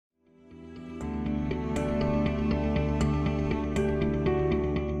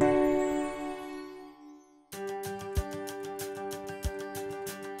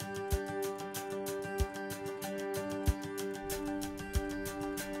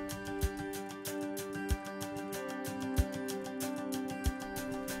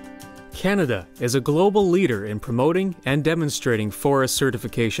Canada is a global leader in promoting and demonstrating forest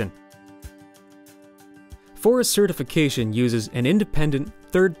certification. Forest certification uses an independent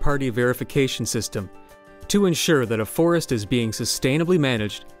third-party verification system to ensure that a forest is being sustainably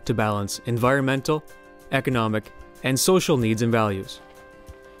managed to balance environmental, economic, and social needs and values.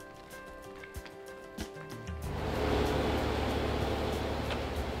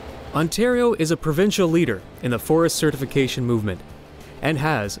 Ontario is a provincial leader in the forest certification movement and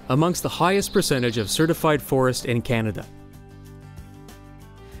has amongst the highest percentage of certified forest in Canada.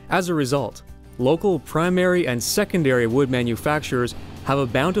 As a result, local primary and secondary wood manufacturers have a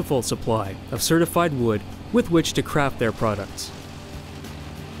bountiful supply of certified wood with which to craft their products.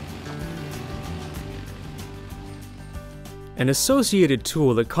 An associated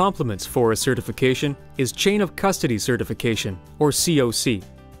tool that complements forest certification is Chain of Custody Certification, or COC.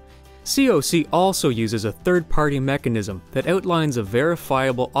 COC also uses a third-party mechanism that outlines a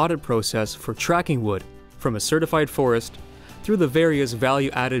verifiable audit process for tracking wood from a certified forest through the various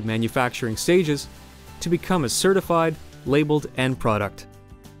value-added manufacturing stages to become a certified, labeled end product.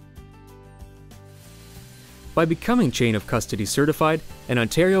 By becoming Chain of Custody certified, an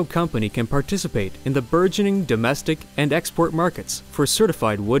Ontario company can participate in the burgeoning domestic and export markets for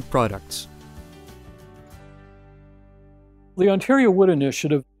certified wood products. The Ontario Wood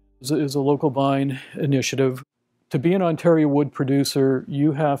Initiative is a local buying initiative. To be an Ontario wood producer,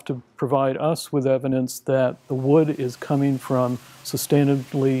 you have to provide us with evidence that the wood is coming from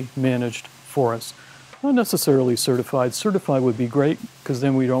sustainably managed forests. Not necessarily certified. Certified would be great because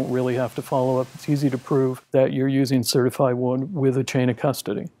then we don't really have to follow up. It's easy to prove that you're using certified wood with a chain of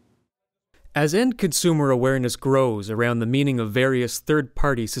custody. As end consumer awareness grows around the meaning of various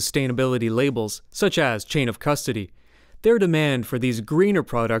third-party sustainability labels, such as Chain of Custody, their demand for these greener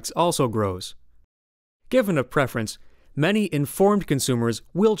products also grows. Given a preference, many informed consumers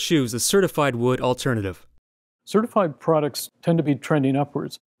will choose the certified wood alternative. Certified products tend to be trending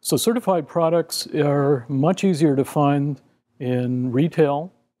upwards. So certified products are much easier to find in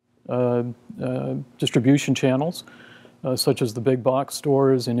retail distribution channels, such as the big box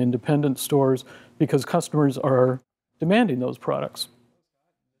stores and independent stores, because customers are demanding those products.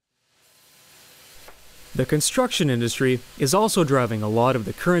 The construction industry is also driving a lot of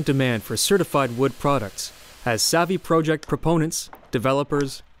the current demand for certified wood products, as savvy project proponents,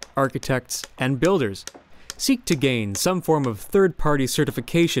 developers, architects, and builders seek to gain some form of third-party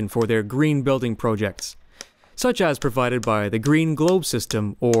certification for their green building projects, such as provided by the Green Globe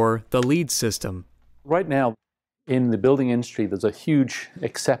system or the LEED system. Right now, in the building industry, there's a huge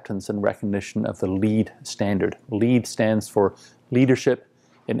acceptance and recognition of the LEED standard. LEED stands for Leadership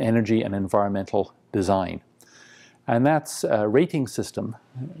in Energy and Environmental Design. And that's a rating system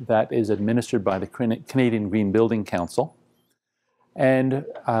that is administered by the Canadian Green Building Council. And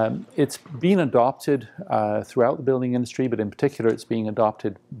it's been adopted throughout the building industry, but in particular it's being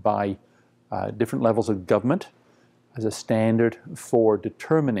adopted by different levels of government as a standard for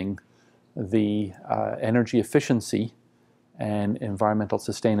determining the energy efficiency and environmental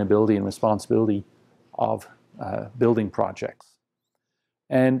sustainability and responsibility of building projects.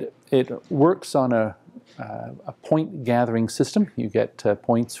 And it works on a point gathering system. You get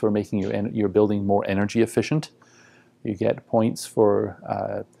points for making your building more energy efficient. You get points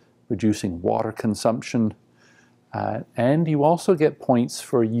for reducing water consumption. And you also get points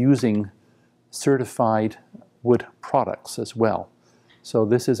for using certified wood products as well. So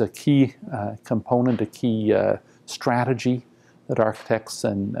this is a key component, a key strategy that architects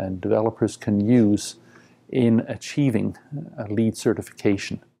and developers can use in achieving a LEED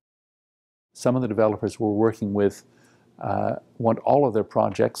certification. Some of the developers we're working with want all of their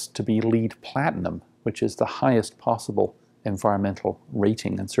projects to be LEED Platinum, which is the highest possible environmental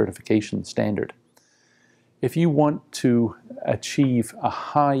rating and certification standard. If you want to achieve a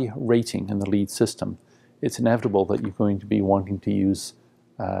high rating in the LEED system, it's inevitable that you're going to be wanting to use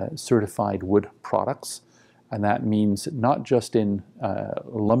certified wood products, and that means not just in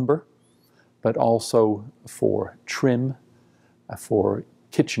lumber, but also for trim, for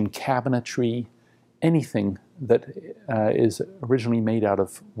kitchen cabinetry, anything that is originally made out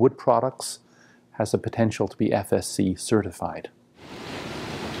of wood products has the potential to be FSC certified.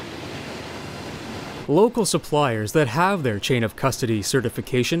 Local suppliers that have their Chain of Custody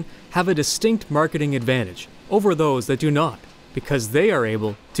certification have a distinct marketing advantage over those that do not, because they are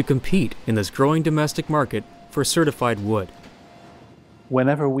able to compete in this growing domestic market for certified wood.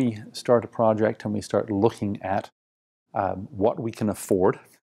 Whenever we start a project and we start looking at what we can afford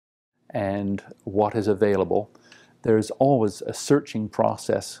and what is available, there's always a searching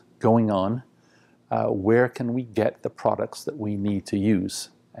process going on. Where can we get the products that we need to use?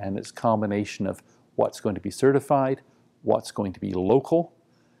 and it's a combination of what's going to be certified, what's going to be local,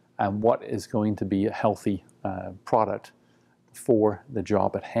 and what is going to be a healthy product for the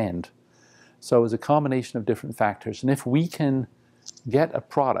job at hand. So it's a combination of different factors, and if we can get a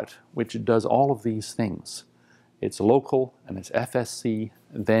product which does all of these things, it's local and it's FSC,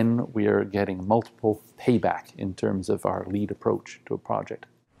 then we are getting multiple payback in terms of our lead approach to a project.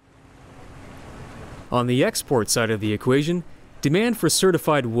 On the export side of the equation, demand for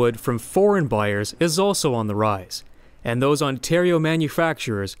certified wood from foreign buyers is also on the rise, and those Ontario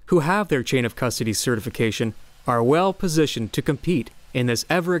manufacturers who have their chain of custody certification are well positioned to compete in this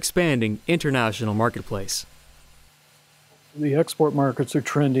ever-expanding international marketplace. The export markets are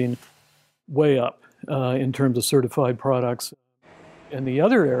trending way up in terms of certified products. And the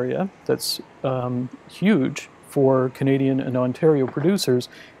other area that's huge for Canadian and Ontario producers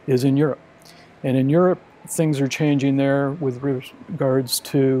is in Europe. And in Europe, things are changing there with regards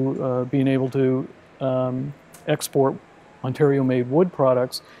to being able to export Ontario-made wood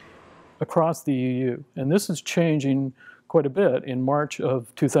products across the EU. And this is changing quite a bit in March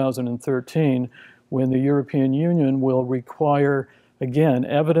of 2013, when the European Union will require, again,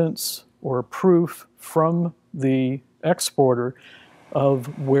 evidence or proof from the exporter of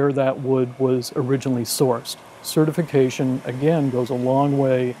where that wood was originally sourced. Certification, again, goes a long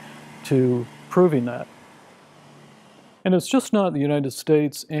way to proving that. And it's just not the United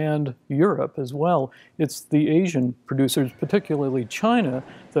States and Europe as well. It's the Asian producers, particularly China,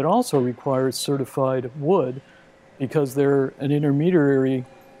 that also requires certified wood because they're an intermediary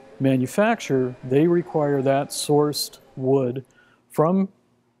manufacturer. They require that sourced wood from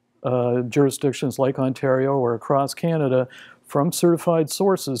jurisdictions like Ontario or across Canada from certified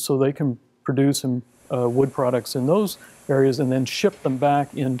sources so they can produce wood products in those areas and then ship them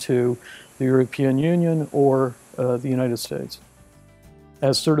back into the European Union or the United States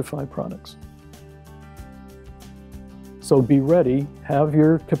as certified products. So be ready, have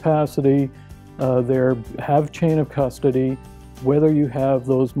your capacity there, have chain of custody. Whether you have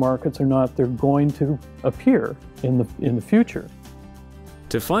those markets or not, they're going to appear in the future.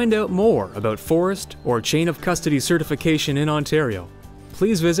 To find out more about forest or chain of custody certification in Ontario,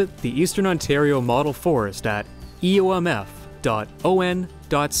 please visit the Eastern Ontario Model Forest at eomf.on.ca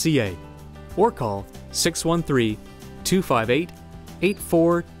or call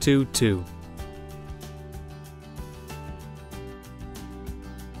 613-258-8422.